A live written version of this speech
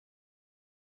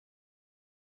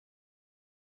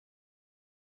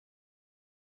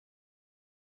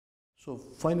So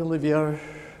finally we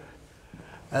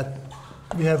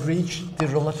have reached the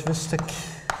relativistic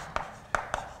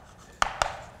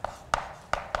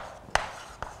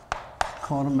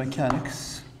quantum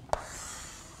mechanics.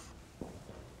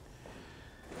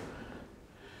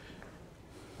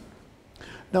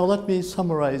 Now let me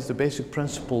summarize the basic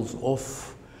principles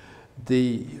of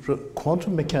the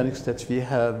quantum mechanics that we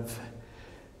have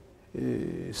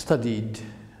studied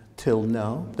till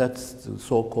now. That's the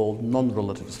so-called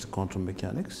non-relativistic quantum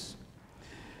mechanics.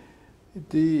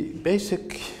 The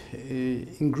basic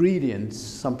ingredients,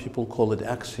 some people call it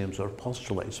axioms or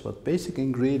postulates, but basic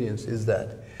ingredients is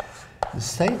that the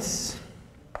states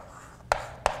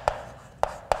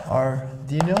are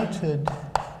denoted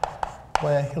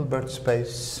by a Hilbert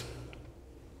space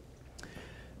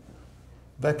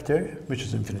vector, which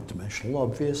is infinite dimensional,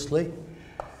 obviously,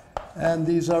 and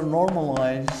these are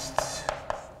normalized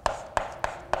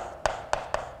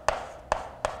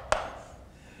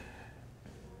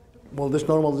well, this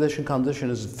normalization condition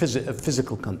is a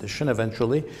physical condition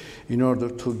eventually in order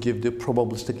to give the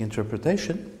probabilistic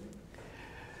interpretation.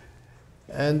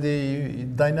 And the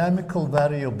dynamical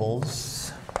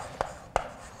variables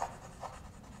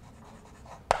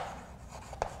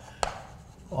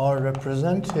are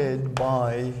represented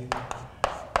by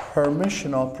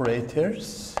Hermitian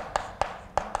operators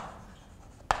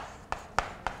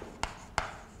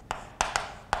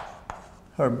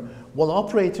well,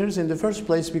 operators in the first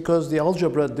place because the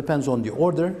algebra depends on the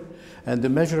order, and the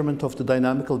measurement of the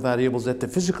dynamical variables at the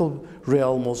physical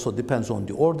realm also depends on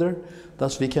the order.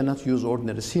 Thus, we cannot use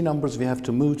ordinary C numbers. We have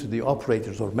to move to the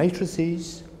operators or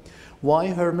matrices. Why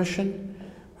Hermitian?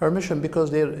 Hermitian because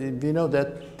we know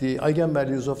that the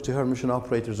eigenvalues of the Hermitian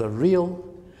operators are real,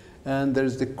 and there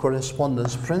is the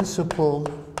correspondence principle.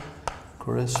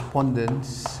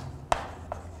 Correspondence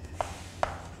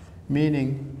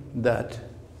meaning that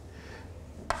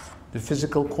the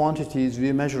physical quantities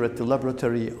we measure at the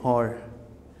laboratory are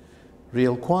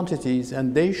real quantities,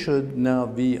 and they should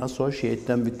now associate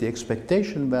them with the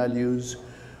expectation values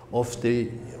of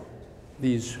these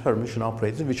Hermitian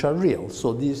operators, which are real.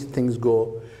 So these things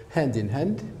go hand in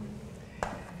hand.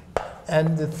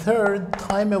 And the third,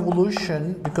 time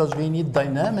evolution, because we need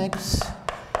dynamics,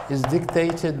 is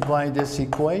dictated by this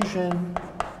equation.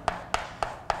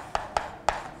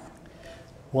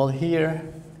 Well, here,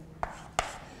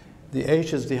 the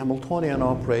H is the Hamiltonian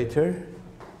operator.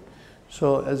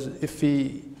 So if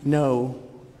we know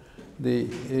the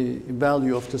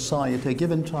value of the psi at a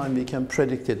given time, we can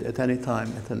predict it at any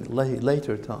time, at a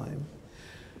later time.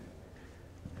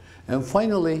 And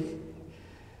finally,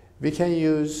 we can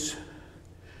use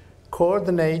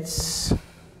coordinates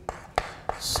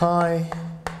psi.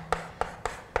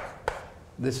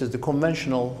 This is the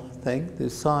conventional thing, the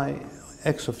psi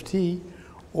x of t,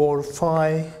 or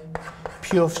phi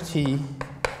p of t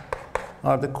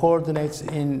are the coordinates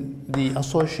in the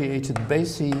associated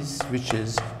bases, which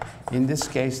is, in this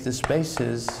case, this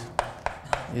basis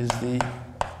is the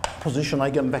position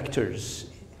eigenvectors,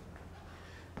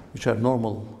 which are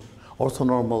normal,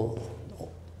 orthonormal,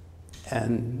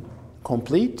 and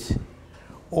complete,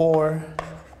 or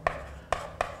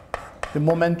the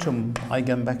momentum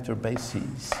eigenvector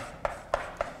bases.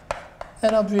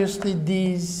 And obviously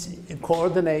these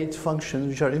coordinate functions,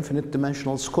 which are infinite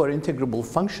dimensional square integrable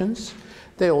functions,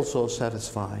 they also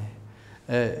satisfy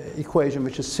an equation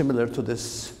which is similar to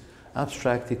this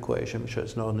abstract equation, which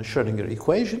is known as Schrödinger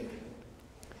equation.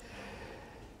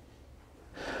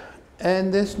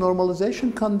 And this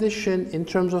normalization condition in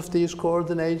terms of these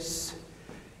coordinates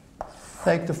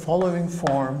take the following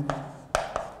form.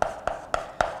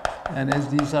 And as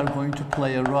these are going to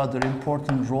play a rather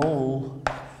important role,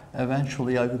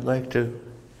 eventually I would like to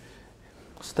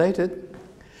state it.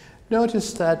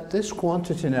 Notice that this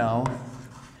quantity now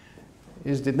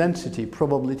is the density,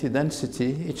 probability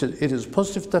density. It is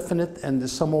positive definite, and the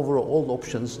sum over all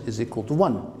options is equal to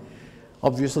 1.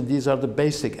 Obviously, these are the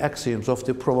basic axioms of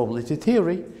the probability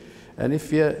theory. And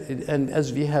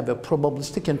as we have a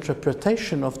probabilistic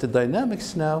interpretation of the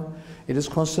dynamics now, it is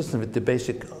consistent with the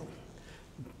basic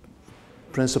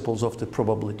principles of the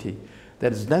probability.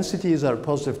 That is, densities are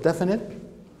positive definite,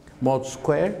 mod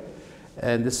square,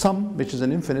 and the sum, which is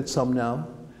an infinite sum now,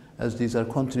 as these are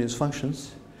continuous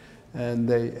functions, and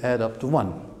they add up to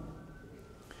 1.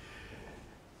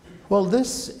 Well,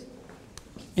 this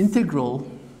integral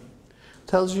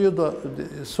tells you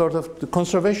the sort of the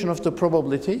conservation of the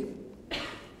probability,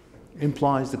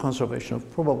 implies the conservation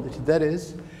of probability. That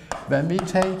is, when we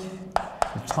take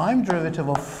the time derivative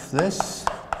of this,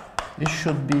 it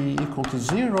should be equal to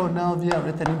 0. Now we are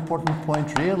at an important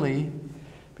point really,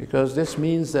 because this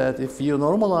means that if you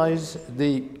normalize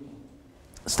the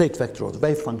state vector or the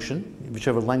wave function,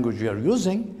 whichever language you are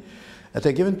using, at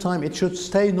a given time it should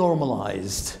stay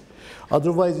normalized.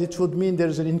 Otherwise it would mean there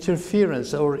is an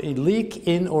interference or a leak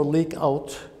in or leak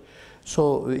out.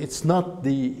 So it's not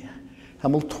the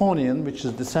Hamiltonian, which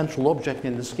is the central object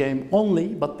in this game only,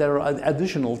 but there are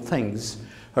additional things,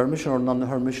 Hermitian or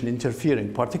non-Hermitian,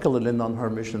 interfering, particularly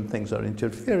non-Hermitian things are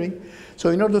interfering. So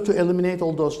in order to eliminate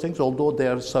all those things, although they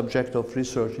are subject of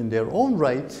research in their own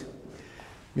right,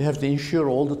 we have to ensure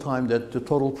all the time that the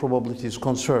total probability is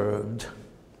conserved.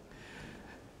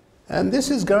 And this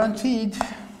is guaranteed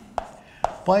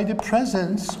by the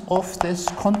presence of this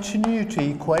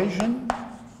continuity equation,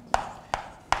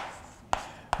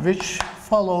 which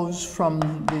follows from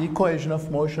the equation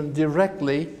of motion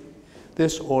directly,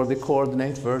 this or the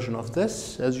coordinate version of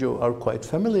this, as you are quite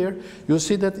familiar. You'll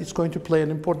see that it's going to play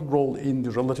an important role in the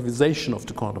relativization of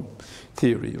the quantum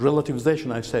theory.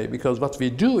 Relativization, I say, because what we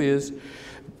do is,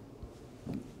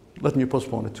 let me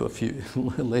postpone it to a few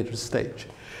later stage.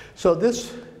 So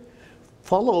this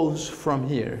follows from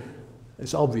here.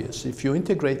 It's obvious. If you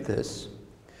integrate this,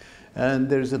 and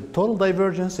there's a total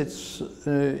divergence, it's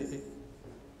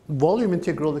volume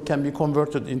integral that can be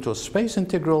converted into a space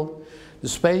integral. The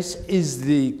space is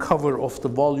the cover of the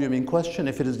volume in question.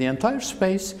 If it is the entire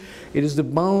space, it is the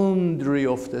boundary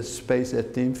of the space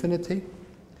at the infinity.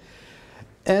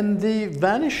 And the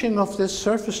vanishing of this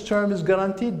surface term is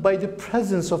guaranteed by the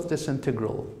presence of this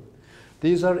integral.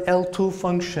 These are L2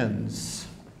 functions.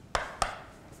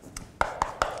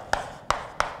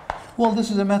 Well,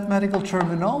 this is a mathematical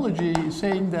terminology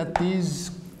saying that these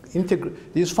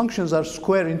functions are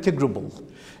square integrable.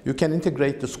 You can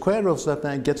integrate the square of that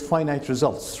and get finite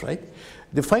results, right?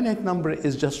 The finite number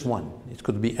is just one. It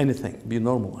could be anything. We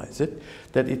normalize it.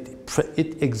 That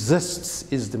it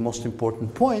exists is the most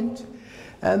important point.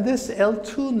 And this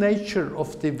L2 nature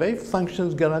of the wave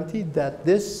functions guaranteed that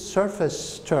this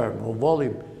surface term or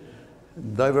volume,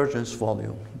 divergence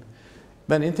volume,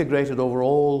 when integrated over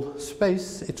all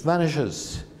space, it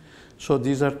vanishes. So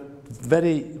these are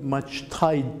very much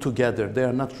tied together. They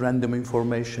are not random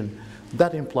information.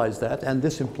 That implies that, and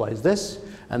this implies this,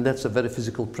 and that's a very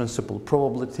physical principle.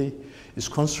 Probability is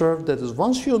conserved. That is,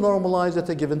 once you normalize at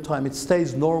a given time, it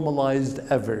stays normalized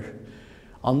ever,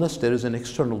 unless there is an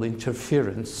external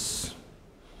interference.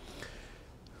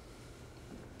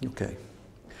 Okay.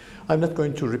 I'm not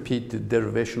going to repeat the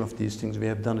derivation of these things. We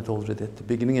have done it already at the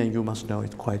beginning, and you must know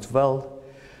it quite well.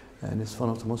 And it's one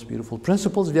of the most beautiful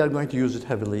principles. We are going to use it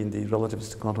heavily in the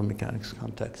relativistic quantum mechanics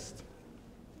context.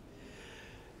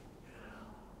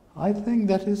 I think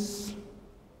that is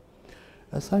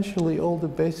essentially all the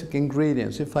basic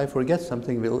ingredients. If I forget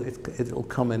something, it will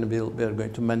come and we are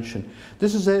going to mention.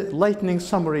 This is a lightning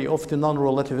summary of the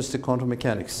non-relativistic quantum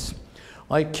mechanics.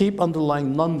 I keep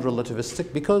underlying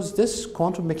non-relativistic because this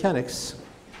quantum mechanics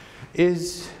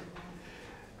is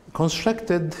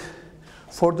constructed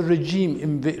for the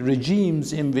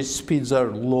regimes in which speeds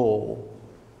are low.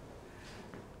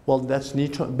 Well, that's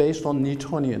based on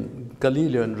Newtonian,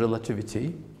 Galilean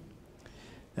relativity.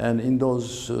 And in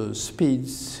those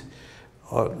speeds,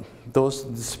 the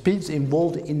speeds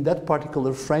involved in that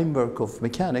particular framework of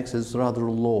mechanics is rather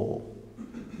low.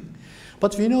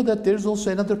 But we know that there's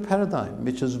also another paradigm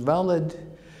which is valid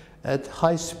at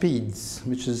high speeds,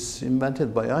 which is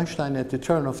invented by Einstein at the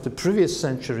turn of the previous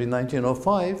century,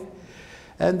 1905.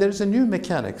 And there's a new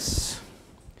mechanics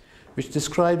which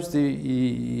describes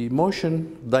the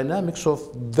motion dynamics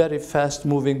of very fast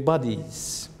moving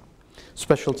bodies,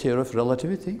 special theory of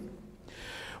relativity.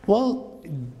 Well,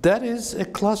 that is a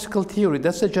classical theory.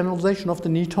 That's a generalization of the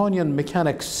Newtonian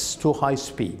mechanics to high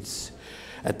speeds.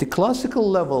 At the classical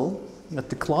level,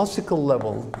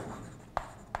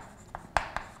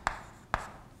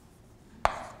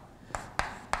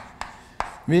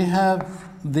 we have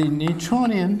the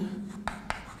Newtonian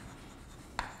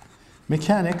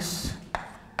mechanics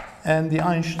and the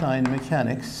Einstein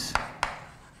mechanics.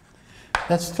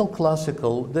 That's still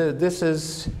classical. This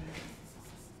is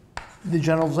the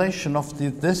generalization of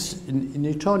this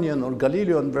Newtonian or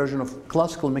Galilean version of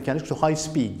classical mechanics to high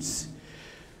speeds,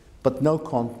 but no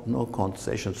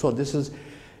quantization. So this is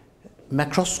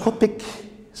macroscopic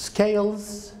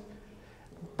scales,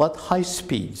 but high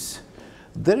speeds.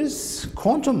 There is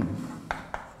quantum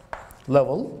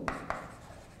level.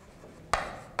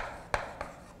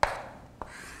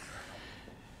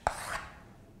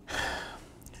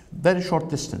 Very short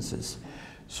distances.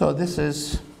 So this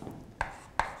is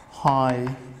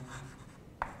high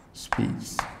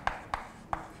speeds.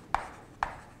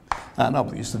 And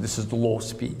obviously this is the low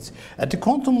speeds. At the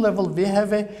quantum level, we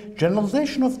have a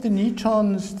generalization of the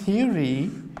Newton's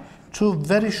theory to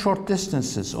very short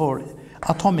distances, or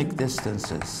atomic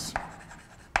distances.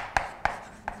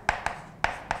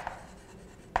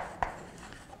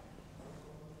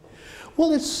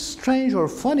 Well, it's strange or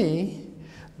funny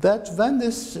that when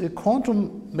this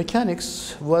quantum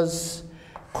mechanics was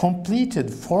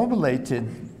completed, formulated,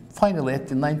 finally at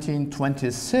the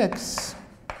 1926,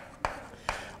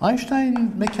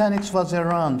 Einstein mechanics was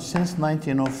around since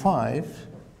 1905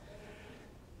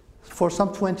 for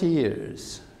some 20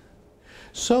 years.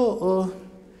 So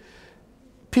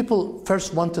people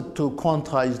first wanted to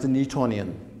quantize the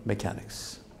Newtonian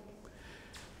mechanics.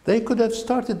 They could have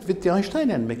started with the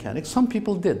Einsteinian mechanics. Some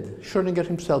people did. Schrödinger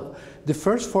himself, the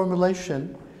first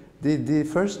formulation, the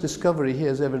first discovery he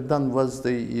has ever done was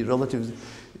the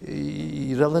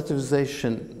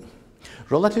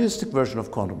relativistic version of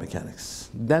quantum mechanics.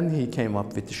 Then he came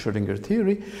up with the Schrödinger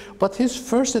theory, but his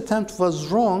first attempt was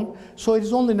wrong, so it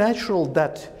is only natural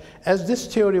that as this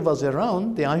theory was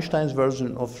around, the Einstein's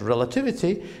version of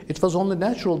relativity, it was only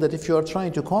natural that if you are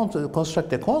trying to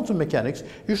construct a quantum mechanics,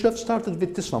 you should have started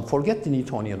with this one. Forget the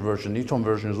Newtonian version. Newton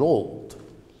version is old.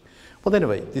 But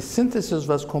anyway, the synthesis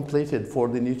was completed for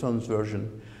the Newton's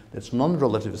version, that's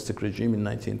non-relativistic regime, in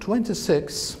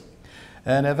 1926,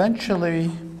 and eventually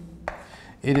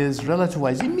it is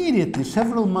relativized immediately,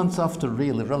 several months after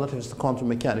really, relativistic quantum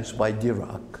mechanics by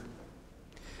Dirac.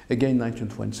 Again,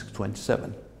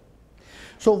 1926-27.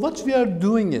 So what we are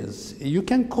doing is, you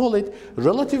can call it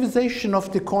relativization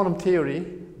of the quantum theory,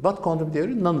 but quantum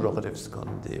theory, non-relativistic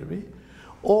quantum theory,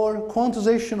 or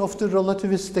quantization of the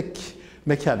relativistic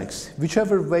mechanics,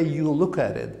 whichever way you look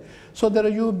at it. So there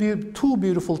are two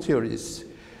beautiful theories.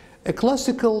 A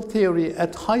classical theory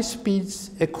at high speeds,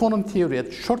 a quantum theory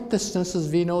at short distances.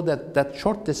 We know that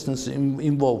short distances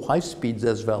involve high speeds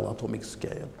as well, atomic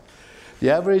scale.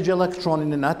 The average electron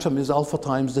in an atom is alpha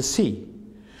times the c.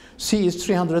 C is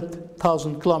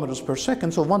 300,000 kilometers per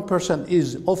second, so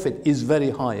 1% of it is very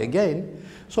high again.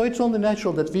 So it's only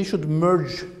natural that we should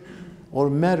merge or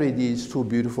marry these two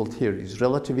beautiful theories,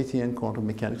 relativity and quantum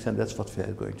mechanics, and that's what we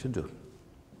are going to do.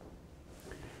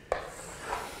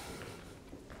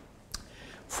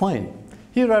 Fine.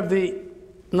 Here are the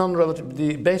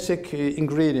basic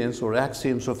ingredients or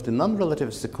axioms of the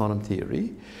non-relativistic quantum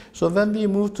theory. So when we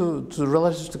move to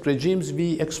relativistic regimes,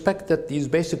 we expect that these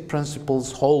basic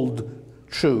principles hold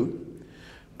true,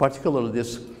 particularly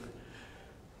this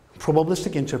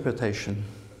probabilistic interpretation.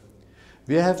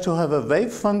 We have to have a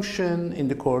wave function in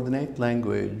the coordinate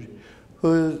language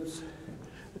whose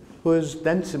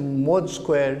density mod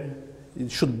square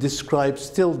should describe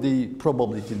still the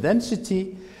probability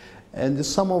density, and the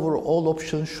sum over all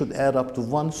options should add up to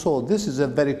 1. So this is a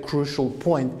very crucial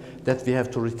point that we have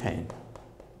to retain.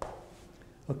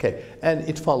 Okay, and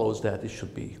it follows that it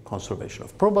should be conservation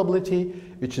of probability,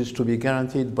 which is to be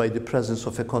guaranteed by the presence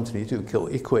of a continuity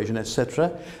equation,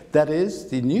 etc. That is,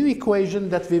 the new equation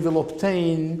that we will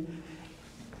obtain,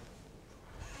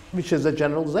 which is a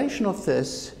generalization of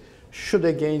this, should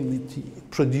again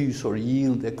produce or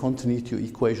yield a continuity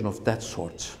equation of that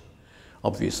sort.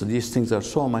 Obviously, these things are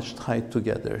so much tied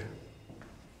together.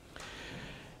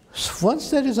 So once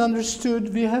that is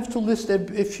understood, we have to list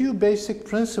a few basic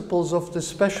principles of the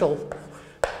special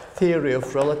theory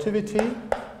of relativity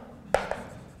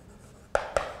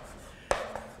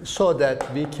so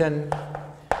that we can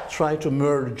try to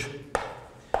merge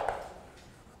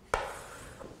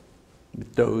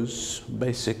with those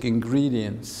basic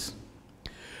ingredients.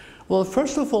 Well,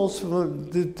 first of all,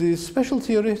 the special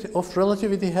theory of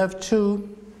relativity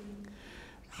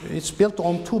it's built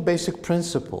on two basic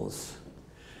principles.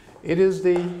 It is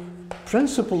the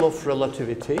principle of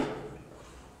relativity.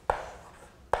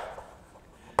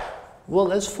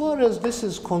 Well, as far as this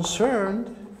is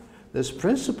concerned, this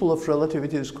principle of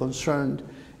relativity is concerned,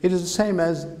 it is the same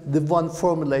as the one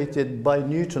formulated by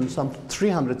Newton some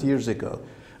 300 years ago.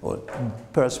 Or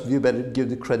perhaps you better give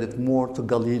the credit more to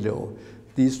Galileo.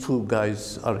 These two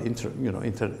guys are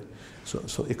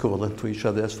so equivalent to each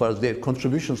other as far as their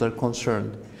contributions are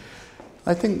concerned.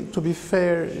 I think, to be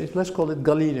fair, let's call it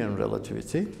Galilean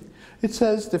relativity. It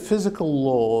says the physical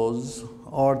laws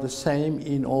are the same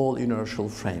in all inertial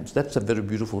frames. That's a very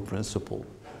beautiful principle.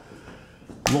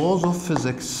 Laws of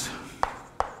physics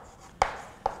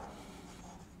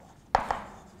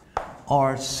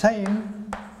are same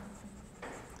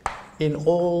in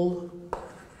all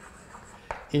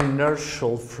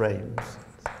inertial frames.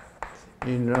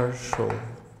 Inertial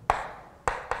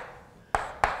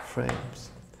frames.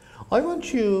 I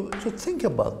want you to think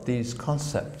about these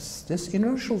concepts. This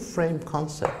inertial frame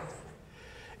concept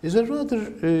is a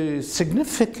rather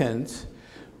significant,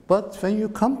 but when you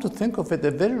come to think of it,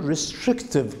 a very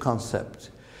restrictive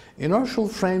concept. Inertial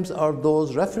frames are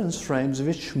those reference frames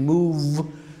which move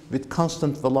with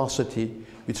constant velocity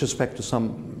with respect to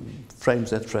some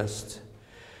frames at rest.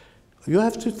 You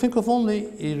have to think of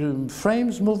only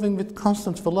frames moving with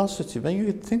constant velocity. When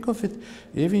you think of it,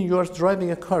 even you are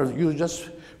driving a car, you just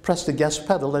press the gas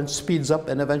pedal and speeds up,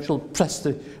 and eventually press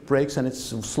the brakes and it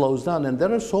slows down. And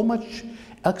there is so much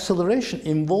acceleration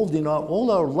involved in all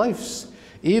our lives.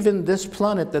 Even this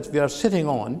planet that we are sitting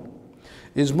on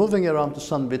is moving around the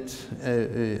sun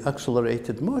with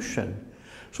accelerated motion.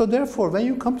 So therefore, when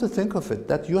you come to think of it,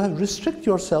 that you have restrict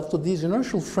yourself to these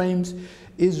inertial frames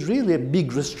is really a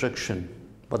big restriction.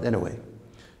 But anyway,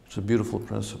 it's a beautiful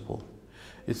principle.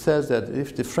 It says that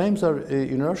if the frames are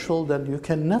inertial, then you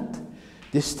cannot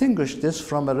distinguish this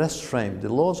from a rest frame. The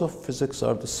laws of physics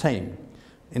are the same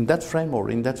in that frame or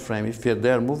in that frame if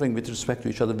they are moving with respect to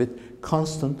each other with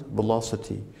constant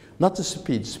velocity. Not the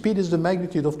speed. Speed is the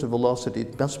magnitude of the velocity.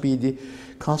 It must be the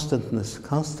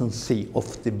constancy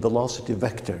of the velocity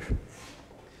vector.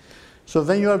 So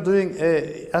when you are doing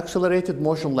accelerated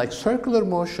motion like circular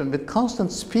motion with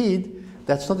constant speed,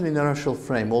 that's not an inertial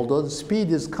frame. Although the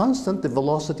speed is constant, the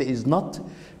velocity is not,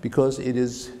 because it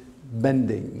is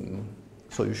bending.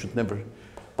 So you should never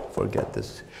forget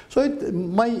this. So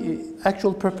my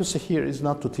actual purpose here is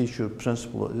not to teach you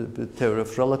the theory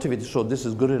of relativity, so this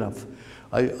is good enough.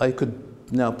 I could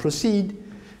now proceed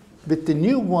with the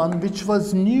new one, which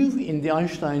was new in the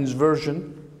Einstein's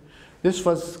version. This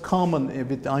was common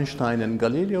with Einstein and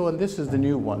Galileo, and this is the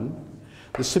new one.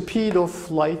 The speed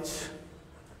of light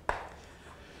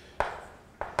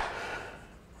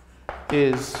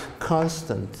is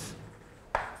constant,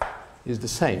 is the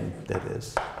same, that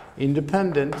is,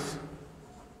 independent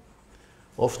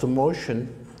of the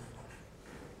motion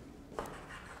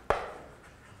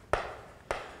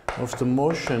of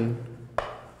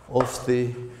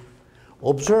the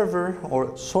observer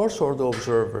or source or the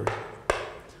observer.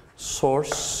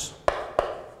 Source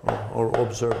or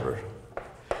observer.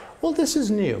 Well, this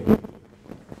is new.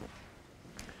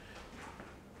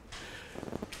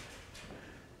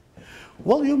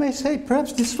 Well, you may say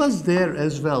perhaps this was there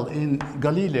as well in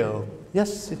Galileo.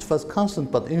 Yes, it was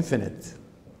constant but infinite.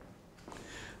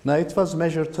 Now it was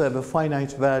measured to have a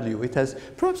finite value. It has,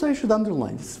 perhaps I should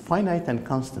underline, it's finite and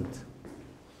constant.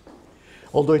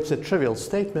 Although it's a trivial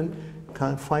statement,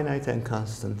 finite and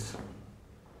constant.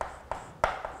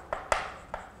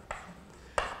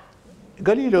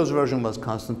 Galileo's version was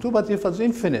constant too, but it was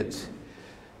infinite.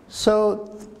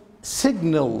 So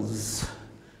signals,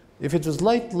 if it was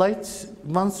light,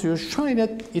 once you shine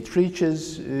it, it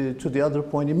reaches to the other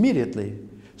point immediately,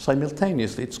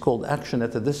 simultaneously. It's called action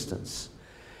at a distance.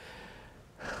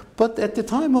 But at the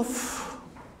time of,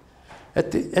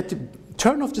 at the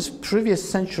turn of this previous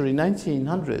century,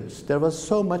 1900s, there was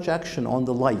so much action on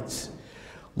the light.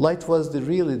 Light was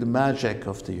really the magic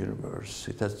of the universe.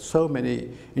 It has so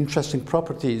many interesting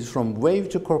properties, from wave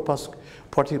to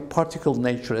particle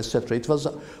nature, etc. It was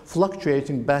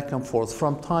fluctuating back and forth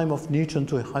from time of Newton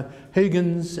to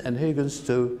Huygens, and Huygens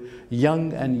to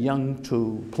Young, and Young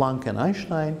to Planck and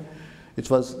Einstein. It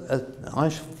was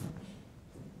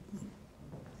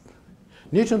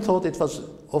Newton thought it was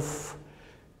of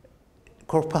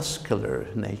corpuscular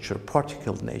nature,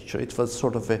 particle nature. It was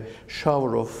sort of a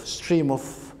shower of, stream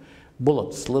of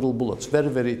bullets, little bullets, very,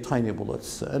 very tiny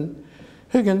bullets. And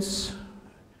Huygens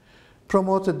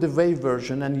promoted the wave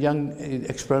version, and Young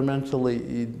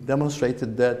experimentally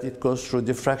demonstrated that it goes through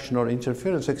diffraction or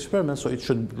interference experiments, so it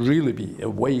should really be a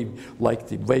wave like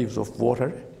the waves of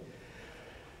water.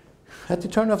 At the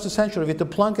turn of the century, with the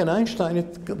Planck and Einstein,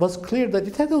 it was clear that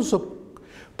it had also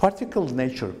particle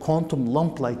nature, quantum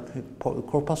lump-like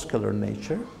corpuscular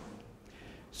nature.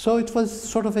 So it was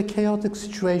sort of a chaotic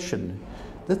situation.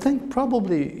 The thing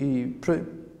probably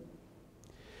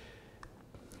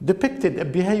depicted a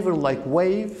behavior like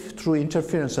wave through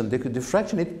interference and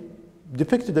diffraction. It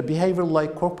depicted a behavior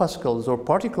like corpuscles or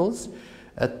particles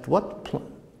at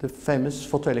the famous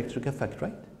photoelectric effect,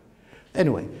 right?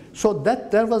 Anyway, so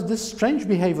that there was this strange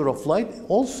behavior of light.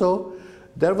 Also,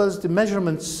 there was the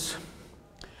measurements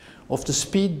of the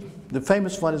speed. The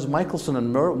famous one is Michelson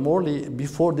and Morley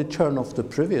before the turn of the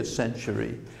previous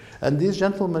century. And these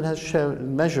gentlemen have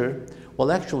measured,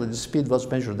 well, actually the speed was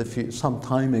measured some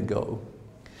time ago,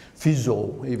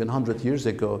 Fizeau, even 100 years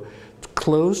ago,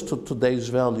 close to today's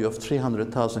value of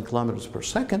 300,000 kilometers per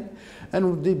second.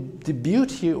 And the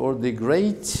beauty or the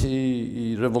great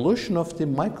revolution of the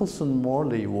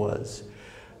Michelson-Morley was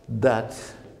that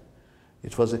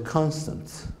it was a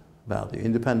constant value,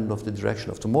 independent of the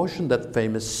direction of the motion, that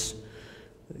famous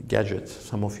gadget.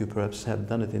 Some of you perhaps have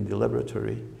done it in the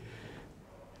laboratory.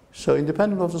 So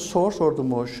independent of the source or the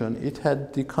motion, it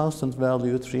had the constant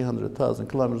value 300,000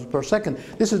 kilometers per second.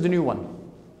 This is the new one.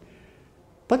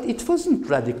 But it wasn't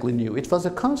radically new. It was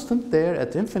a constant there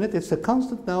at infinite. It's a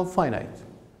constant now finite.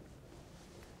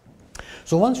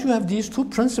 So once you have these two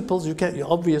principles, you can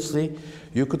obviously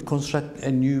you could construct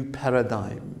a new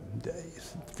paradigm,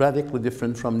 radically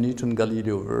different from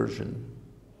Newton-Galileo version.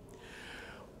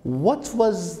 What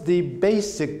was the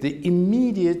basic, the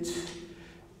immediate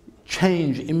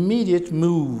change, immediate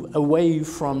move away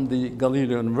from the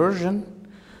Galilean version?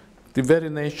 The very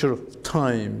nature of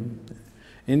time.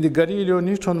 In the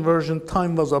Galileo-Newton version,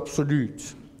 time was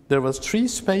absolute. There was three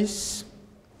space.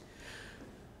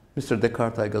 Mr.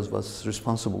 Descartes, I guess, was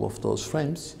responsible of those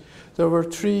frames. There were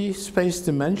three space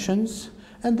dimensions,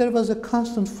 and there was a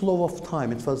constant flow of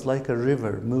time. It was like a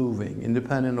river moving,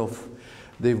 independent of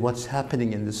what's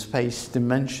happening in the space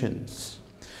dimensions.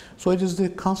 So it is the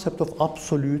concept of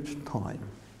absolute time.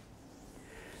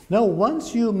 Now,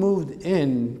 once you moved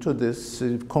into this,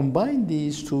 combine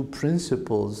these two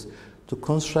principles to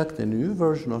construct a new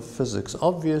version of physics.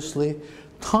 Obviously,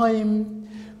 time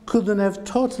couldn't have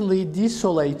totally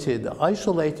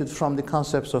isolated from the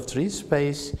concepts of three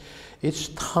space. It's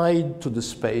tied to the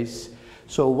space.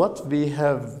 So what we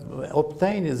have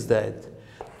obtained is that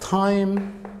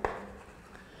time,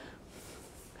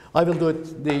 I will do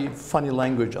it the funny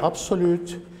language,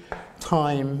 absolute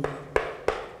time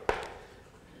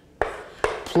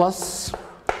plus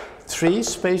three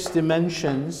space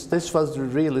dimensions. This was the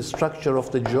real structure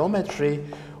of the geometry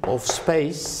of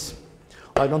space.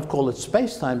 I don't call it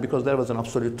space-time because there was an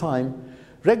absolute time,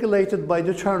 regulated by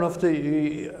the turn of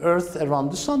the Earth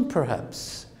around the sun,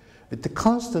 perhaps. With the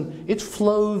constant, it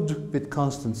flowed with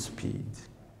constant speed.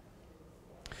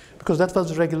 Because that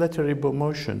was regulatory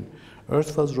motion.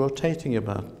 Earth was rotating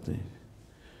about the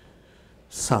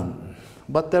sun.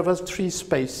 But there was three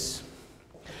space.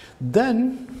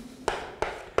 Then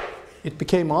it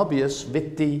became obvious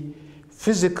with the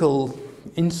physical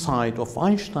insight of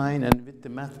Einstein and with the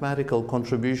mathematical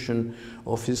contribution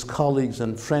of his colleagues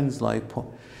and friends like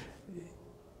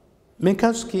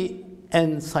Minkowski,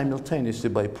 and simultaneously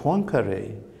by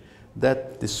Poincaré,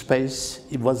 that the space,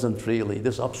 it wasn't really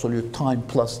this absolute time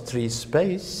plus three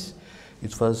space,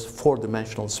 it was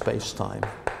four-dimensional space-time.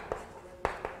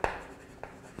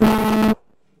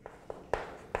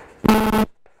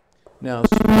 Now,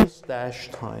 space dash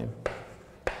time.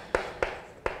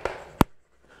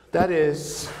 That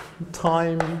is,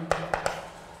 time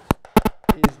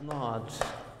is not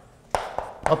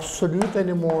absolute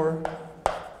anymore,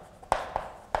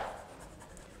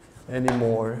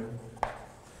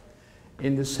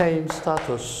 in the same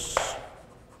status.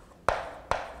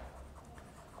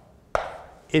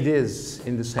 It is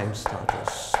in the same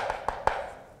status.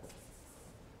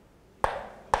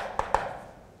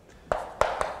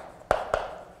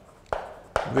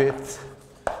 With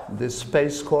the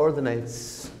space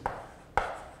coordinates.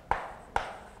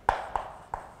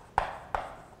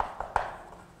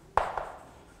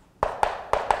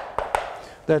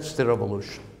 That's the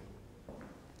revolution.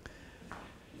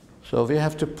 So we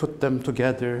have to put them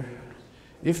together.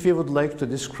 If we would like to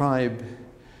describe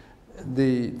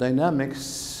the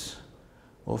dynamics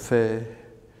of an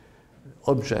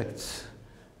object,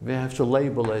 we have to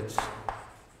label it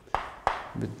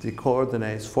with the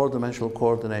coordinates, four-dimensional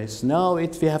coordinates. Now we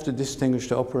have to distinguish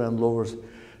the upper and lower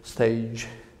stage.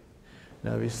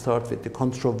 Now we start with the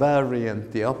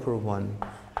contravariant, the upper one.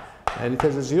 And it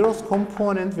has a zeroth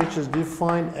component, which is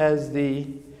defined as the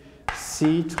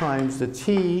c times the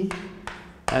t,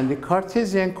 and the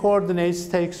Cartesian coordinates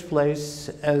takes place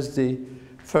as the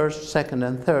first, second,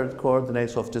 and third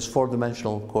coordinates of this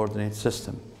four-dimensional coordinate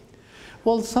system.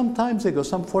 Well, some times ago,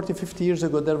 some 40, 50 years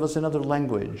ago, there was another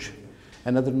language,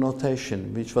 another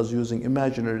notation, which was using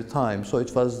imaginary time. So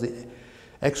it was the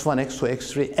x1, x2,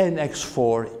 x3, and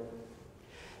x4,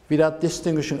 without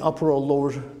distinguishing upper or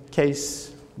lower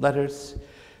case letters.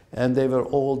 And they were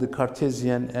all the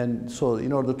Cartesian, and so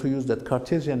in order to use that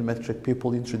Cartesian metric,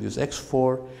 people introduced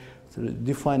x4,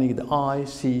 defining the I,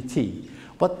 C, T.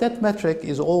 But that metric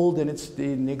is old, and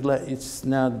it's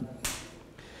now,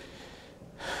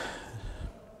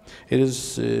 it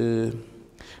is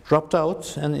dropped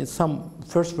out, and some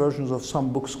first versions of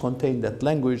some books contain that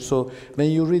language. So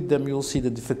when you read them, you'll see the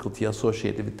difficulty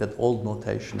associated with that old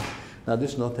notation. Now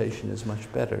this notation is much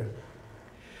better.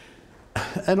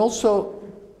 And also,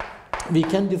 we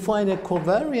can define a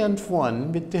covariant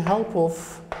one with the help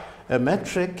of a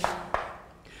metric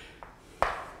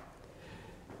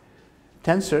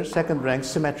tensor, second rank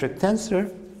symmetric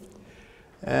tensor,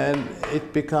 and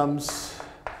it becomes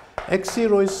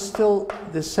x0 is still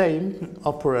the same,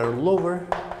 upper or lower,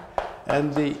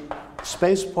 And the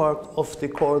space part of the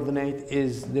coordinate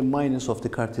is the minus of the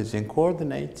Cartesian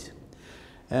coordinate.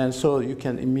 And so you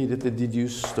can immediately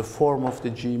deduce the form of the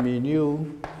G mean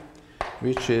U,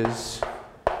 which is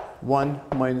 1,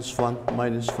 minus 1,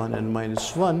 minus 1, and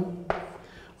minus 1.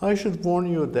 I should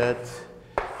warn you that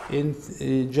in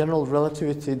general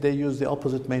relativity, they use the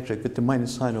opposite matrix with the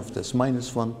minus sign of this,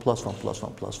 minus 1, plus 1, plus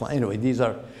 1, plus 1. Anyway, these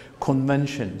are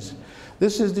conventions.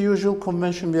 This is the usual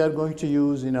convention we are going to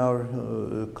use in our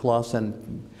class,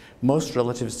 and most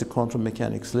relativistic quantum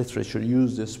mechanics literature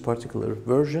use this particular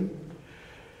version.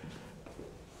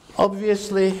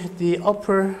 Obviously,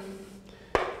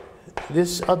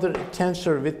 this other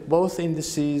tensor with both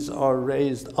indices are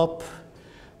raised up.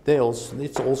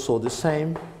 It's also the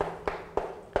same.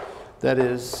 That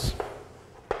is,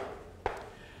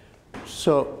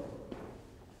 so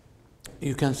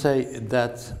you can say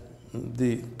that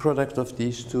the product of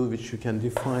these two, which you can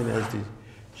define as the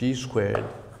G squared,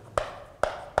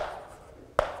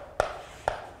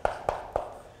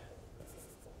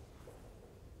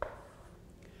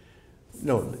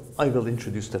 no, I will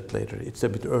introduce that later. It's a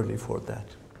bit early for that.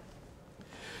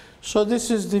 So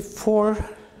this is the four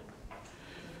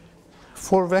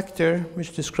vector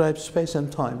which describes space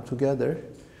and time together.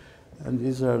 And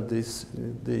these are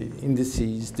the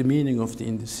indices, the meaning of the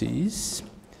indices,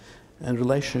 and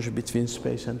relationship between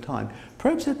space and time.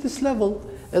 Perhaps at this level,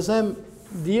 as I'm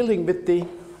dealing with the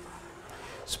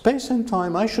space and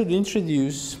time, I should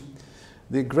introduce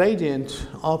the gradient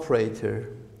operator.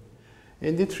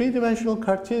 In the three-dimensional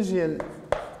Cartesian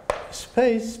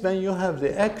space, when you have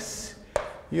the x,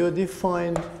 you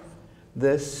define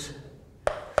this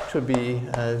to be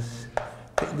as,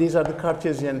 these are the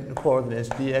Cartesian coordinates,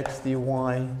 dx, dy,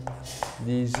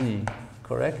 dz,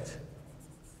 correct?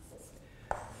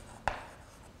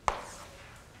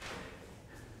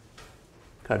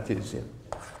 Cartesian.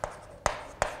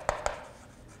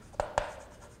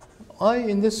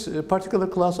 In this particular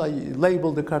class, I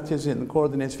label the Cartesian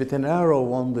coordinates with an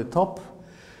arrow on the top.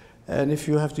 And if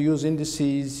you have to use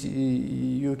indices,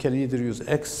 you can either use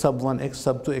x sub 1, x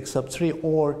sub 2, x sub 3,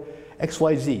 or x,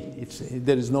 y, z.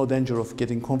 There is no danger of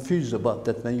getting confused about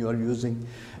that when you are using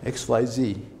x, y,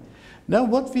 z. Now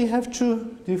what we have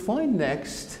to define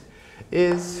next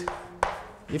is,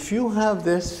 if you have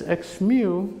this x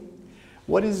mu,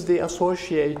 what is the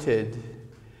associated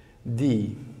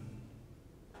d?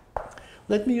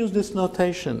 Let me use this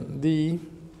notation. The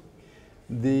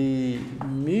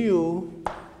mu,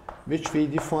 which we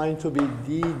define to be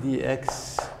d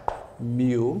dx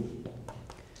mu,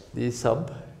 d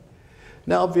sub.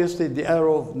 Now, obviously, the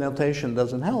arrow notation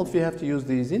doesn't help. We have to use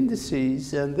these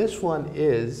indices, and this one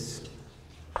is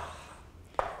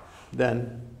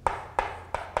then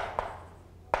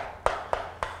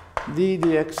d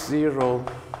dx0,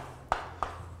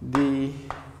 d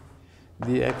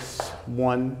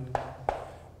dx1,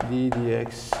 d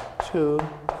dx2,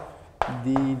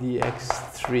 d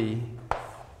dx3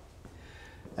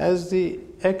 as the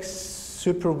x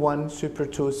super 1, super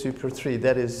 2, super 3.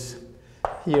 That is,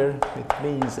 here it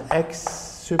means x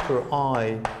super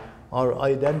I are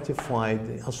identified,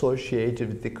 associated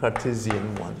with the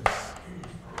Cartesian ones.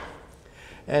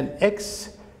 And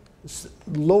x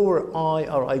lower I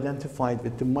are identified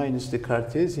with the minus the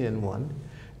Cartesian one.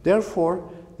 Therefore,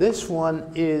 this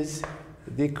one is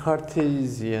the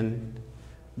Cartesian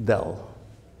del.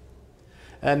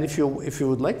 And if you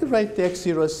would like to write the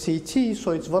x0 as ct,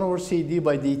 so it's 1 over c d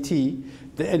by dt.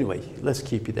 Anyway, let's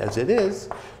keep it as it is.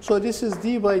 So this is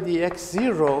d by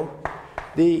dx0,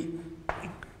 the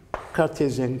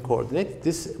Cartesian coordinate.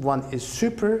 This one is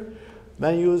super.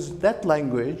 When you use that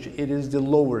language, it is the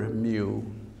lower mu.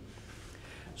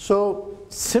 So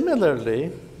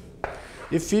similarly,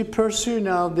 if we pursue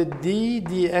now the d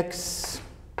dx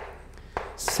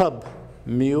sub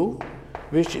mu,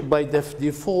 which by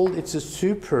default it's a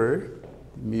super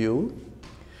mu,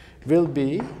 will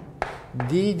be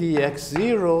d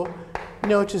dx0.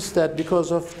 Notice that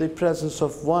because of the presence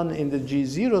of 1 in the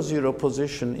g00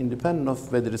 position, independent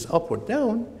of whether it's up or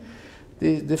down,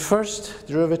 the first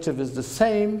derivative is the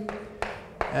same,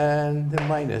 and the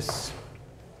minus.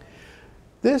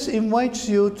 This invites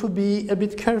you to be a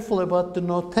bit careful about the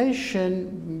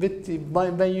notation with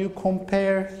when you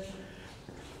compare.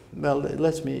 Well,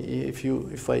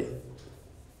 if I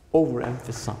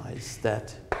overemphasize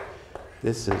that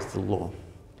this is the law.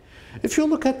 If you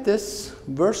look at this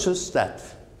versus that,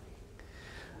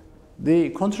 the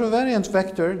contravariant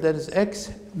vector, that is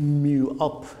x mu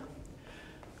up,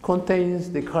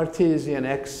 contains the Cartesian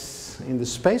x in the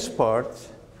space part,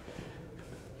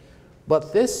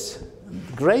 but this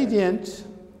gradient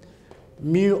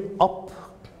mu up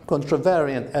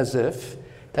contravariant as if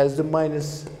has the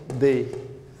minus the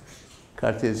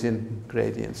Cartesian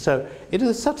gradient. So it is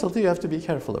a subtlety, you have to be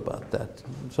careful about that.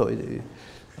 So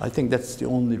I think that's the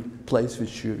only place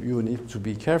which you need to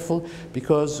be careful,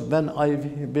 because when I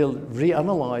will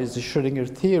reanalyze the Schrödinger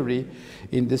theory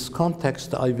in this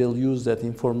context, I will use that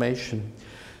information.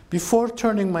 Before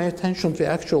turning my attention to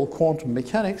actual quantum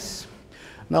mechanics,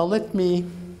 now let me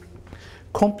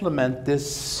complement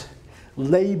this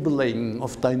labeling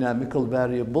of dynamical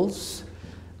variables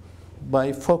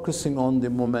by focusing on the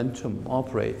momentum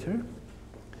operator.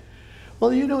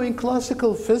 Well, you know, in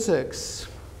classical physics,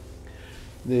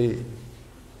 whether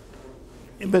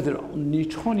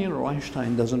Newtonian or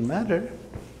Einstein doesn't matter,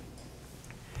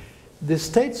 the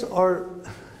states are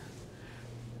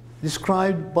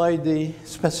described by the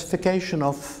specification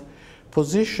of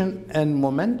position and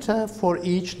momenta for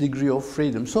each degree of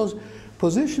freedom. So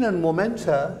position and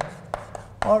momenta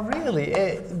are really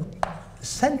a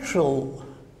central,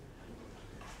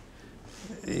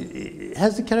 it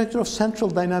has the character of central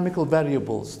dynamical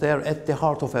variables. They are at the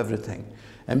heart of everything.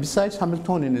 And besides,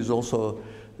 Hamiltonian is also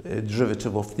a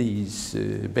derivative of these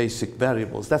basic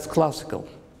variables. That's classical.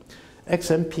 X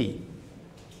and P.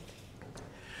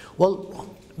 Well,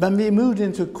 when we moved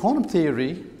into quantum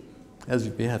theory, as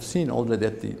we have seen already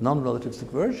at the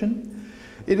non-relativistic version,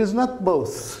 it is not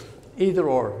both, either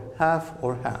or, half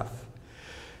or half.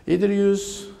 Either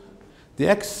use the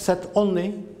X set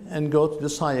only and go to the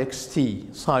psi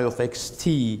xt, psi of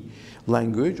xt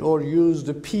language, or use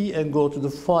the P and go to the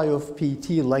phi of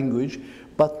pt language,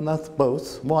 but not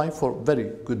both. Why? For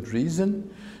very good reason.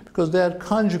 Because they are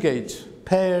conjugate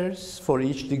pairs for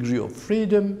each degree of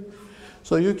freedom.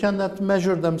 So you cannot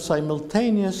measure them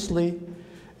simultaneously,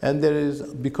 and there is,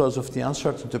 because of the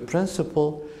uncertainty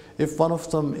principle, if one of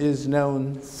them is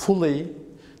known fully,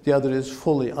 the other is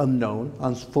fully unknown,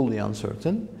 fully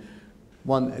uncertain.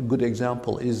 One good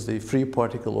example is the free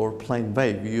particle or plane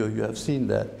wave. You have seen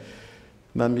that.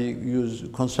 When we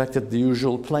constructed the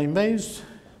usual plane waves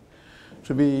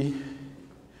to be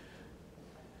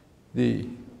the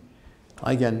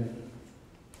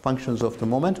eigenfunctions of the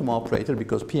momentum operator,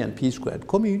 because P and P squared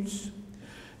commutes,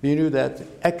 we knew that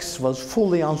X was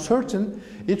fully uncertain.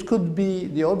 It could be,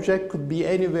 the object could be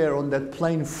anywhere on that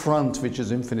plane front, which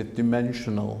is infinite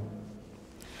dimensional.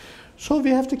 So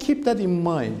we have to keep that in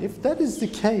mind. If that is the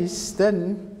case,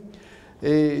 then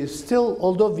still,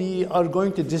 although we are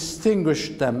going to distinguish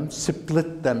them,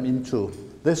 split them into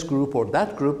this group or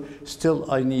that group, still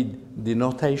I need the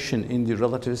notation in the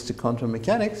relativistic quantum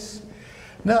mechanics.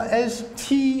 Now, as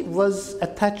T was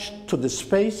attached to the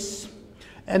space,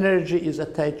 energy is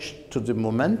attached to the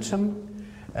momentum,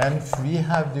 and we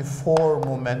have the 4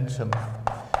 momentum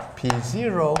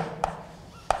P0,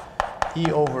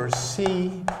 E over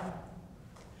C,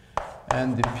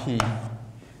 and the P.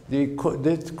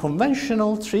 The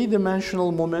conventional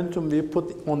 3-dimensional momentum we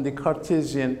put on the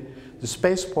Cartesian, the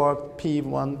space part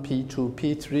P1, P2,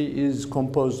 P3 is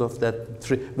composed of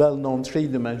that well-known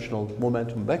 3-dimensional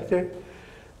momentum vector,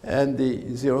 and the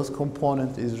 0th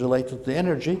component is related to the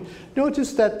energy.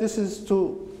 Notice that this is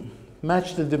to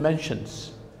match the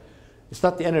dimensions. It's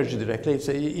not the energy directly, it's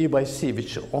E by C,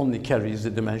 which only carries the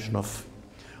dimension of,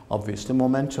 obviously,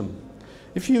 momentum.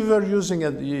 If you were using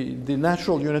the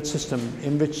natural unit system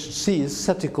in which C is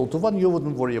set equal to 1, you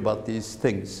wouldn't worry about these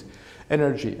things.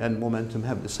 Energy and momentum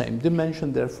have the same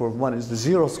dimension, therefore 1 is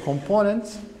the 0th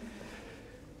component,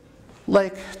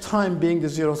 like time being the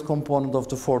 0th component of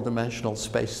the 4-dimensional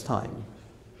space-time.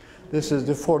 This is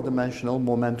the 4-dimensional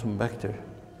momentum vector.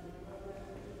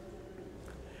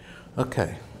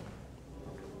 Okay.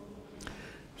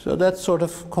 So that sort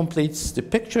of completes the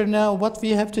picture. Now, what we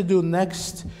have to do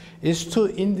next is to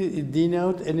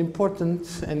denote an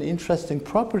important and interesting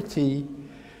property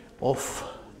of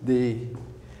these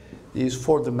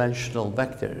 4-dimensional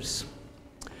vectors.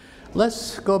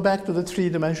 Let's go back to the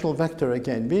 3-dimensional vector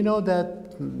again. We know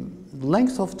that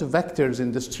length of the vectors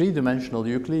in this 3-dimensional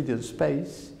Euclidean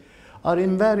space are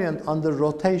invariant under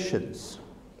rotations,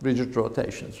 rigid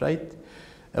rotations, right?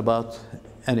 About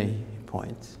any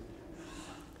point.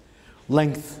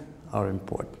 Length are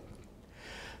important.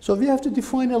 So we have to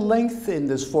define a length in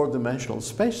this 4-dimensional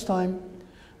space-time.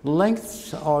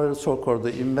 Lengths are so-called,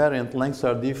 the invariant lengths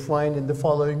are defined in the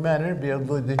following manner. We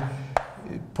will do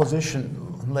the position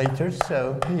later.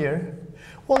 So here,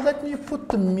 well, let me put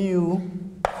the mu.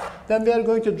 Then we are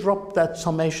going to drop that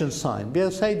summation sign. We'll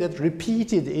say that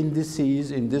repeated indices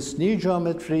in this new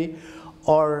geometry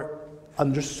are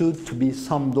understood to be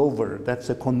summed over.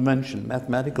 That's a convention,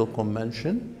 mathematical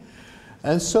convention.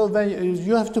 And so when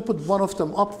you have to put one of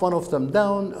them up, one of them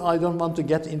down. I don't want to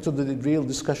get into the real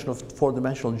discussion of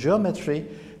four-dimensional geometry.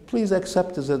 Please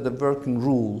accept this as the working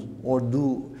rule, or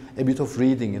do a bit of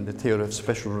reading in the theory of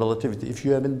special relativity if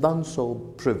you haven't done so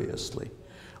previously.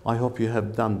 I hope you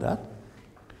have done that.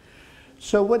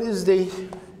 So what is the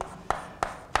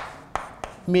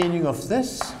meaning of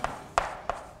this?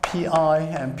 Pi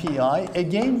and Pi.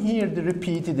 Again, here the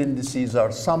repeated indices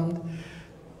are summed.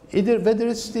 Whether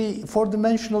it's the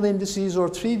four-dimensional indices or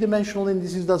three-dimensional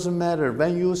indices, doesn't matter.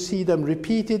 When you see them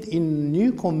repeated in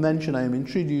new convention, I am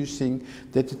introducing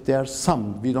that they are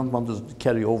summed. We don't want to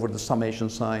carry over the summation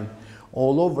sign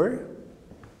all over.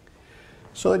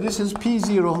 So this is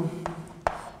P0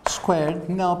 squared.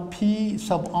 Now P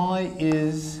sub I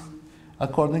is,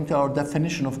 according to our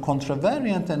definition of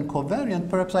contravariant and covariant,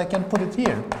 perhaps I can put it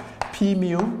here. P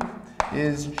mu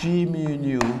is G mu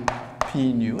nu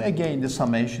P nu. Again, the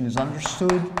summation is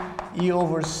understood. E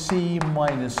over C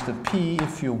minus the P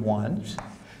if you want.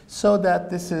 So that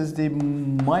this is the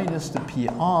minus the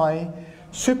Pi.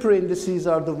 Super indices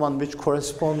are the ones which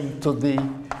correspond to the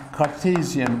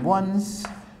Cartesian ones.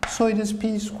 So it is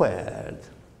P squared,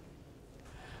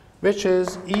 which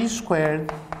is E squared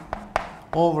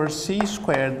over C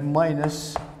squared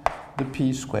minus the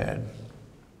P squared.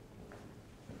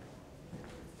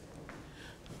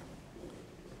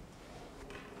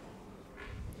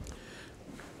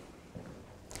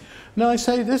 Now I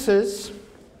say this is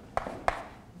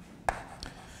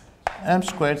m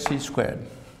squared c squared.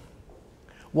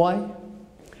 Why?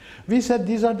 We said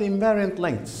these are the invariant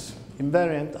lengths,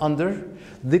 invariant under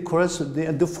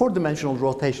the four-dimensional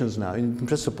rotations now, in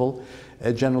principle,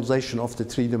 a generalization of the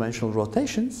three-dimensional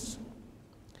rotations.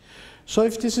 So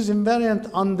if this is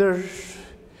invariant under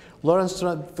Lorentz,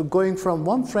 going from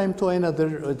one frame to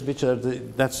another, which are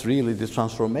that's really the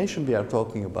transformation we are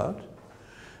talking about,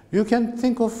 you can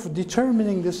think of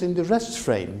determining this in the rest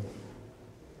frame.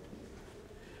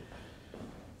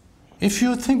 If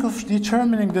you think of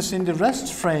determining this in the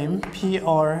rest frame,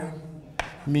 PR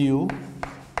mu,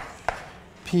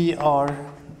 PR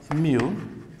mu,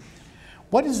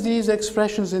 what is these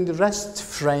expressions in the rest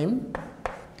frame?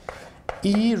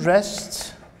 E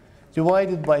rest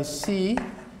divided by C,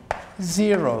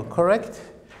 0, correct?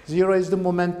 0 is the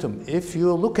momentum. If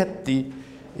you look at the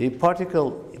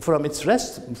particle from its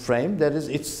rest frame, that is,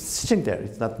 it's sitting there,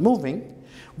 it's not moving.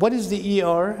 What is the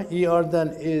ER? ER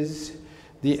then is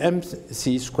the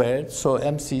mc squared, so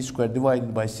mc squared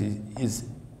divided by c is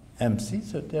mc,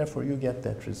 so therefore you get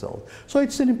that result. So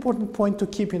it's an important point to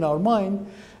keep in our mind.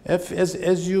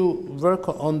 As you work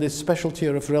on this special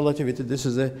theory of relativity, this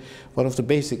is one of the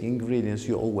basic ingredients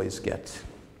you always get.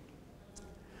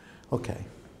 Okay.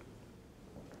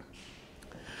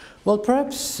 Well,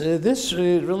 perhaps this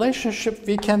relationship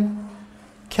we can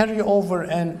carry over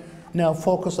and now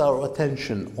focus our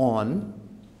attention on.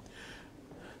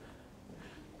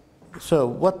 So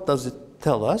what does it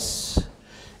tell us?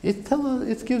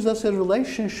 It gives us a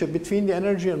relationship between the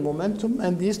energy and momentum,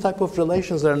 and these type of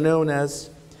relations are known as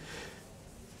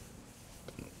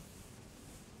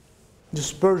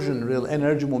dispersion, real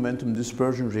energy momentum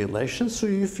dispersion relations. So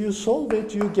if you solve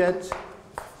it, you get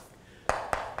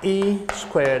E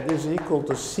squared is equal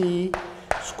to C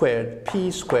squared P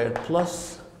squared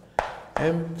plus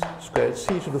M squared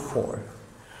C to the 4.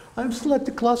 I'm still at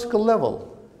the classical level.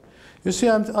 You see,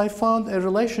 I found a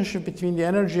relationship between the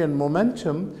energy and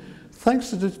momentum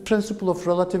thanks to the principle of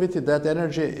relativity, that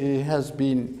energy has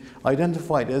been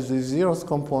identified as the zeroth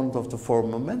component of the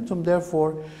form momentum.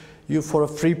 Therefore, for a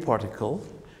free particle,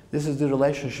 this is the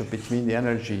relationship between the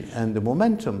energy and the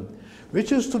momentum,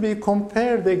 which is to be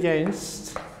compared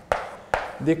against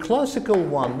the classical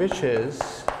one, which is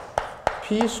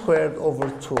P squared over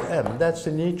 2m. That's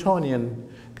the Newtonian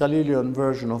Galilean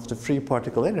version of the free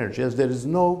particle energy, as there is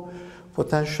no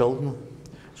potential.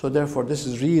 So therefore, this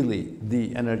is really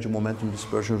the energy momentum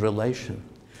dispersion relation.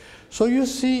 So you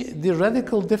see the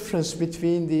radical difference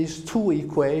between these two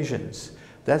equations.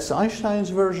 That's Einstein's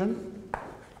version,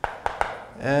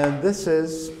 and this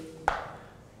is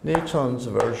Newton's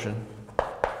version.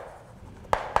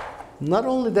 Not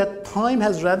only that, time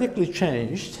has radically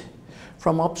changed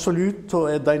from absolute to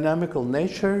a dynamical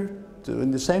nature,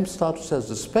 in the same status as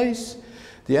the space.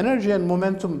 The energy and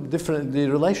momentum, the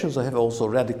relations have also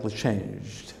radically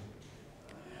changed.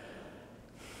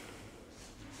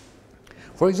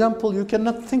 For example, you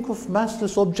cannot think of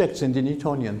massless objects in the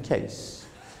Newtonian case.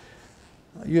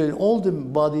 All the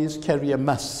bodies carry a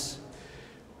mass.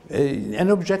 An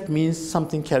object means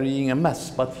something carrying a mass,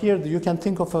 but here you can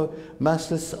think of a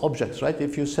massless objects, right?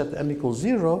 If you set m equals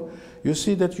 0, you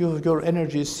see that your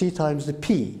energy is c times the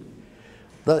p.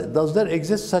 Does there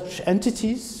exist such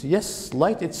entities? Yes,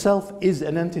 light itself is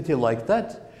an entity like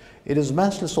that. It is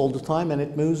massless all the time, and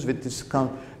it moves with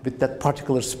that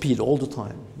particular speed all the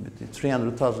time, with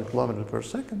 300,000 kilometers per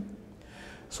second.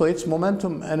 So its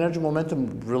momentum, energy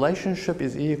momentum relationship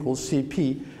is E equals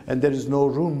Cp, and there is no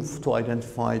room to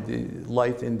identify the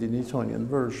light in the Newtonian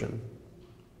version.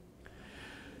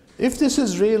 If this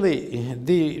is really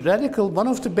the radical, one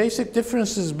of the basic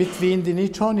differences between the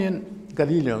Newtonian,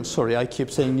 Galilean, sorry, I keep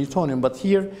saying Newtonian, but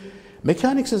here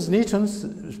mechanics is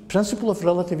Newton's, principle of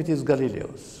relativity is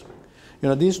Galileo's. You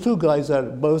know, these two guys are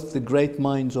both the great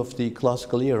minds of the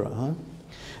classical era. Huh?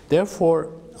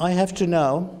 Therefore, I have to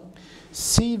now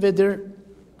see whether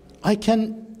I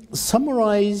can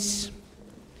summarize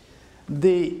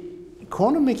the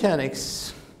quantum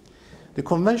mechanics, the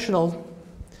conventional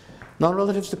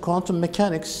non-relativistic quantum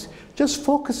mechanics, just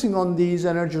focusing on these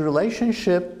energy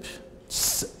relationships.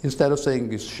 Instead of saying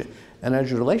these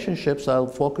energy relationships, I'll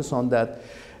focus on that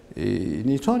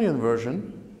Newtonian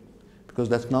version, because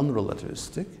that's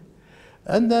non-relativistic.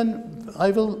 And then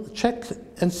I will check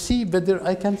and see whether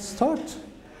I can start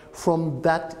from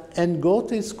that and go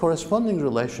to its corresponding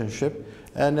relationship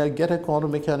and get a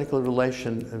quantum mechanical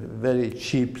relation very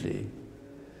cheaply,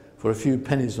 for a few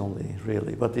pennies only,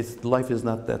 really. But life is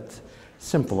not that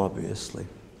simple, obviously.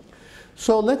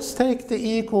 So let's take the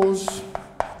E equals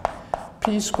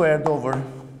p squared over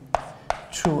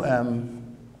 2m.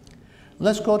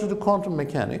 Let's go to the quantum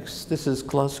mechanics. This is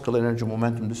classical energy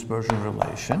momentum dispersion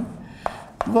relation.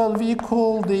 Well, we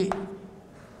call the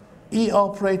E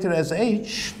operator as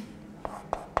h.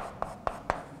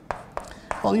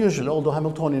 Well, usually, although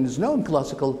Hamiltonian is known in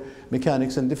classical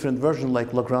mechanics in different versions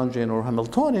like Lagrangian or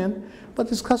Hamiltonian,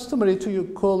 but it's customary to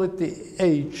call it the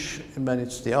h when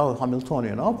it's the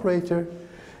Hamiltonian operator,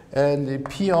 and the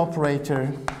p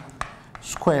operator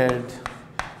squared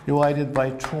divided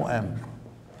by 2m.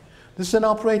 This is an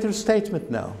operator statement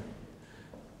now.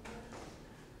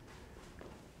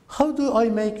 How do I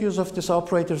make use of this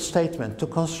operator statement to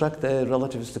construct a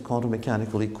relativistic quantum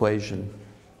mechanical equation?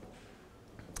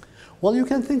 Well, you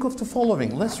can think of the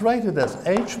following. Let's write it as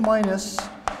h minus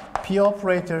p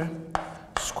operator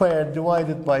squared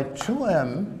divided by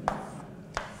 2m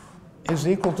is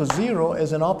equal to 0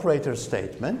 as an operator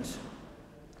statement.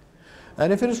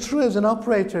 And if it is true as an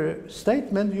operator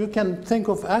statement, you can think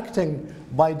of acting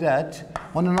by that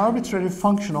on an arbitrary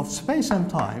function of space and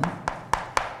time,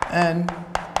 and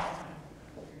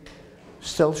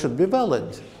still should be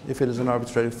valid if it is an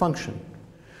arbitrary function.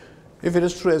 If it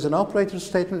is true as an operator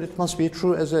statement, it must be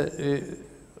true as an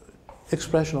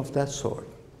expression of that sort.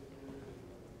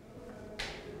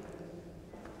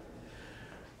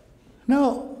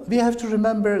 Now, we have to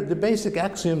remember the basic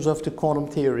axioms of the quantum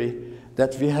theory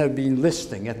that we have been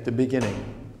listing at the beginning.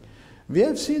 We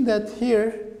have seen that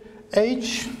here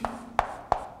h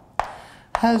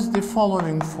has the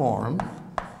following form.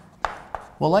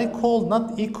 Well, I call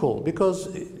not equal because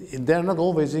they're not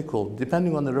always equal,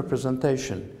 depending on the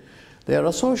representation. They are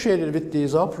associated with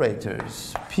these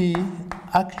operators. P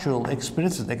actual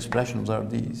explicit expressions are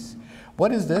these.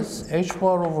 What is this? H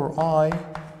bar over I,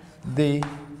 the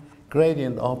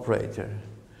gradient operator.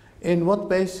 In what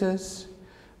basis?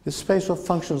 The space of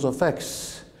functions of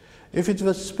x. If it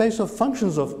was space of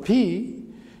functions of p,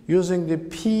 using the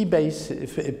p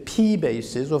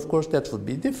basis, of course that would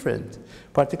be different.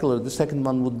 Particularly, the second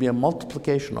one would be a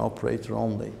multiplication operator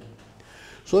only.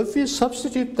 So if we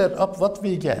substitute that up, what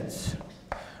we get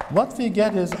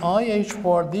is I h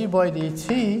bar d by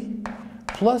dt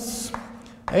plus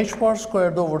h bar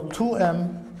squared over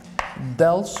 2m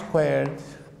del squared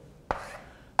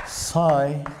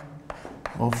psi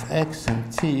of x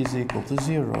and t is equal to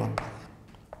 0.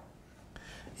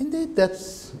 Indeed,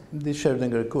 that's the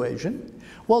Schrödinger equation.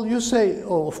 Well, you say,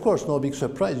 oh, of course, no big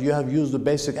surprise. You have used the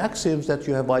basic axioms that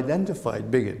you have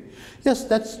identified, begin. Yes,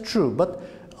 that's true, but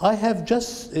I have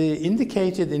just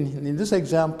indicated in this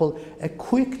example a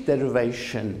quick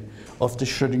derivation of the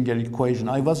Schrödinger equation.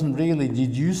 I wasn't really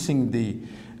deducing the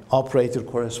operator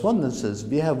correspondences.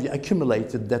 We have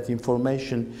accumulated that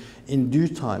information in due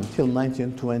time till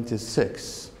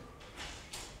 1926.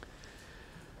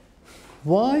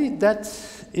 Why that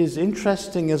is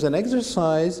interesting as an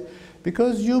exercise?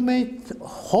 Because you may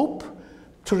hope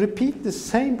to repeat the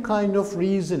same kind of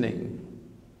reasoning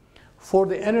for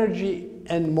the energy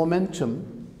and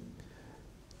momentum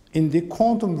in the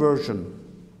quantum version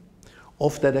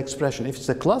of that expression. If it's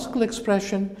a classical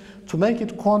expression, to make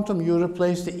it quantum, you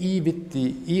replace the E with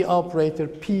the E operator,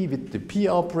 P with the P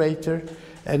operator,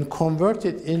 and convert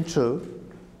it into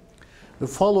the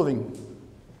following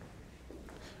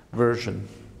version.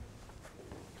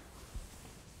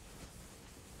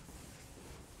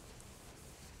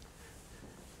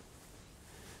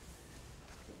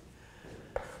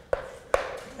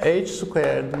 h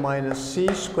squared minus c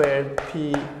squared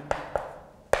p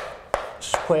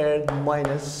squared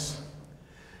minus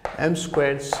m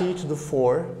squared c to the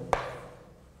 4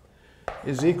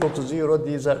 is equal to 0.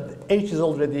 These are, h is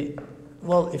already,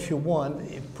 well, if you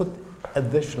want, you put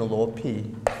additional OP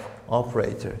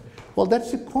operator. Well,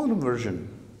 that's the quantum version.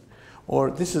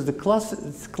 Or this is the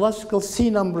classical C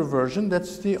number version.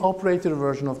 That's the operator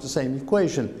version of the same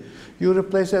equation. You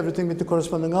replace everything with the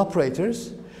corresponding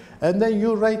operators, and then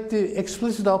you write the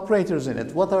explicit operators in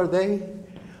it. What are they?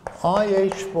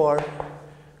 IH bar.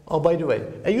 Oh, by the way,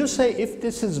 and you say if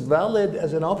this is valid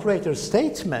as an operator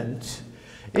statement,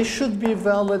 it should be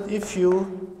valid if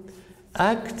you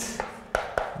act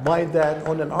by that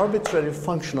on an arbitrary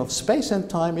function of space and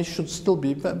time. It should still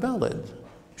be valid.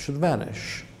 It should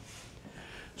vanish.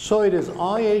 So it is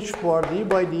IH bar d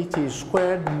by dt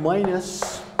squared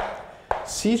minus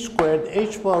c squared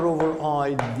h bar over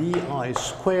I di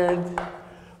squared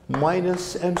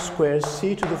minus m squared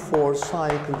c to the 4 psi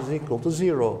is equal to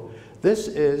 0. This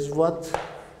is what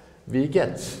we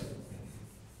get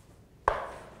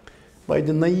by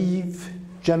the naive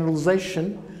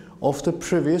generalization of the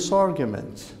previous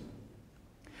argument.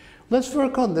 Let's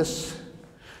work on this.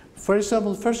 For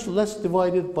example, first let's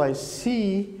divide it by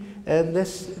c, and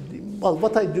let's, well,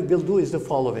 what I will do is the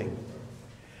following.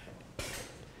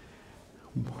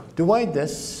 Divide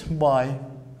this by,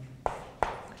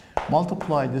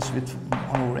 multiply this with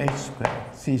 1 over h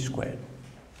squared, c squared.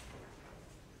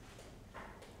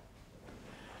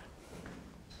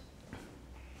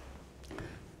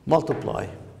 Multiply.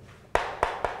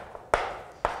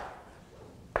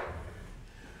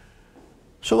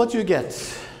 So what you get?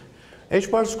 H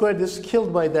bar squared is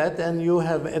killed by that, and you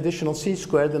have additional c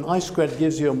squared, and I squared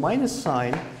gives you a minus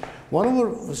sign. 1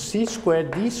 over c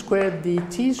squared d squared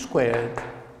dt squared.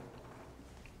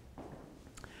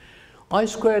 I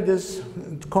squared is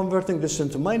converting this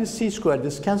into minus c squared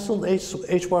is cancelled,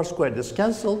 h bar squared is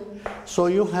cancelled, so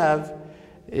you have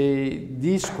a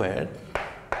d squared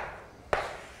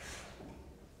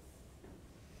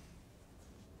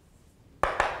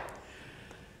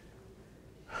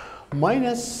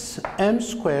minus m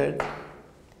squared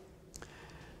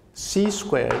c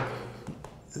squared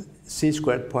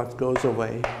part goes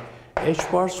away,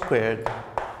 h bar squared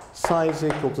psi is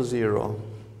equal to 0.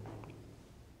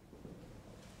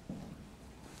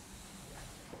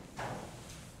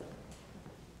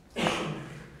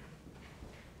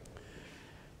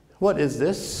 What is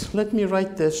this? Let me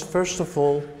write this first of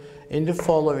all in the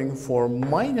following form: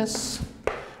 minus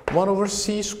 1 over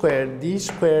c squared d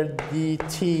squared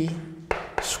dt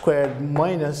squared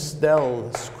minus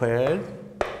del squared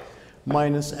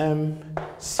minus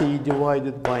mc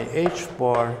divided by h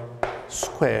bar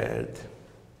squared.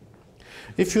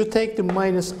 If you take the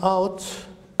minus out,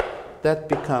 that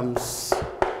becomes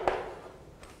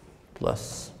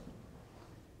plus.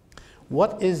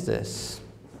 What is this?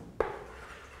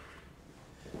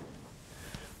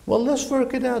 Well, let's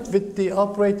work it out with the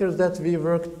operators that we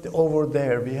worked over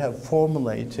there. We have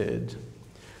formulated.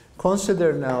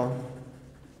 Consider now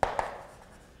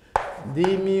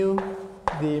d mu,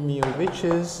 which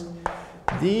is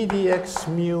d dx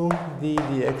mu, d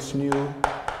dx mu.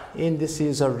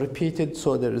 Indices are repeated,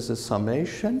 so there is a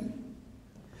summation,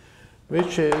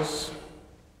 which is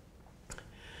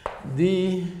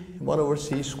d 1 over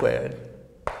c squared.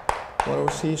 1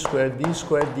 over c squared d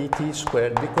squared dt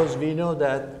squared, because we know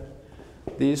that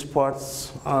these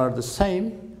parts are the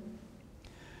same.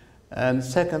 And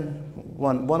second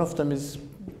one of them is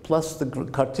plus the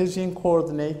Cartesian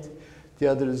coordinate, the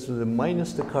other is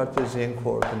minus the Cartesian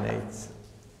coordinates.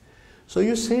 So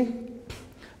you see,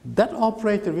 that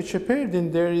operator which appeared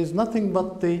in there is nothing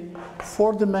but the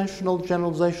four-dimensional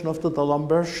generalization of the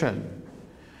D'Alembertian.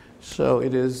 So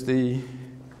it is the,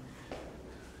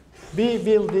 we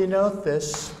will denote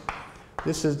this.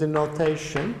 This is the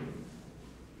notation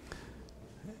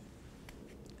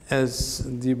as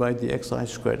d by dxi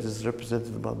squared is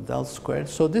represented by del squared.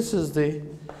 So this is the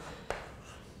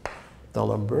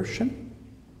D'Alembertian.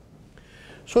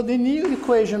 So the new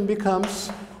equation becomes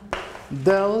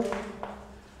del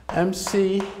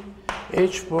mc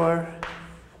h bar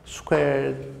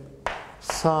squared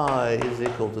psi is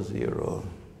equal to 0.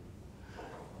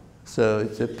 So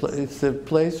it's a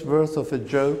place worth of a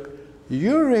joke.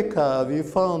 Eureka, we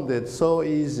found it, so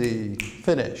easy,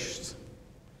 finished.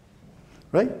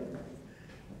 Right?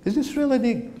 Is this really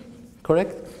the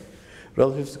correct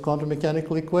relative to quantum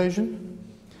mechanical equation?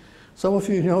 Some of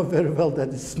you know very well that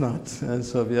it's not, and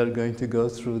so we are going to go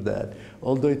through that.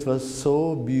 Although it was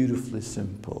so beautifully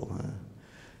simple.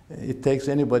 It takes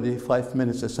anybody 5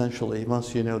 minutes essentially,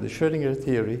 once you know the Schrödinger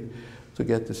theory, to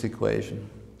get this equation.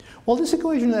 Well, this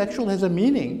equation actually has a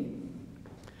meaning.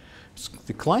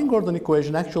 The Klein-Gordon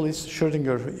equation actually is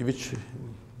Schrödinger, which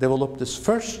developed this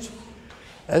first.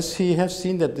 As he has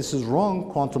seen that this is wrong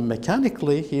quantum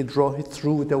mechanically, he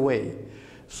threw it away.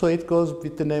 So it goes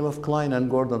with the name of Klein and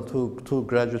Gordon, two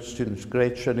graduate students.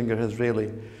 Great Schrödinger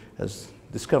has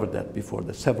discovered that before,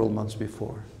 several months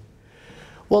before.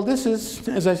 Well, this is,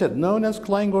 as I said, known as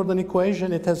Klein-Gordon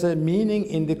equation. It has a meaning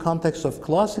in the context of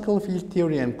classical field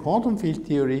theory and quantum field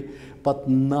theory, but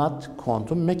not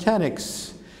quantum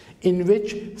mechanics, in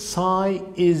which psi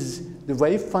is the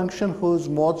wave function whose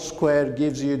mod square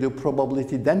gives you the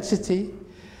probability density,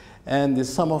 and the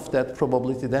sum of that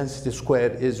probability density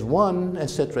square is 1,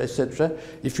 etc., etc.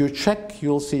 If you check,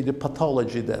 you'll see the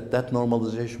pathology that that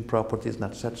normalization property is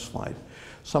not satisfied.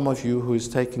 Some of you who is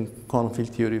taking quantum field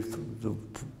theory, the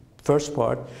first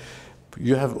part,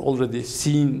 you have already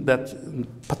seen that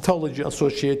pathology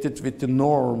associated with the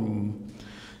norm.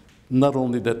 Not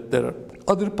only that, there are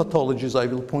other pathologies I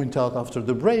will point out after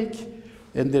the break,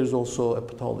 and there's also a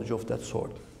pathology of that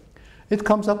sort. It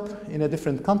comes up in a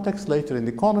different context later in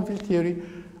the quantum field theory.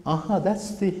 Aha,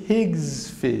 that's the Higgs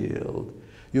field.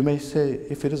 You may say,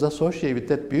 if it is associated with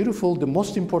that beautiful, the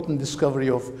most important discovery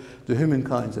of the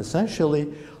humankind,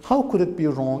 essentially, how could it be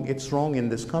wrong? It's wrong in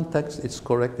this context, it's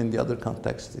correct in the other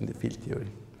context in the field theory.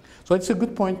 So it's a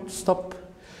good point to stop,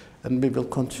 and we will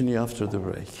continue after the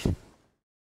break.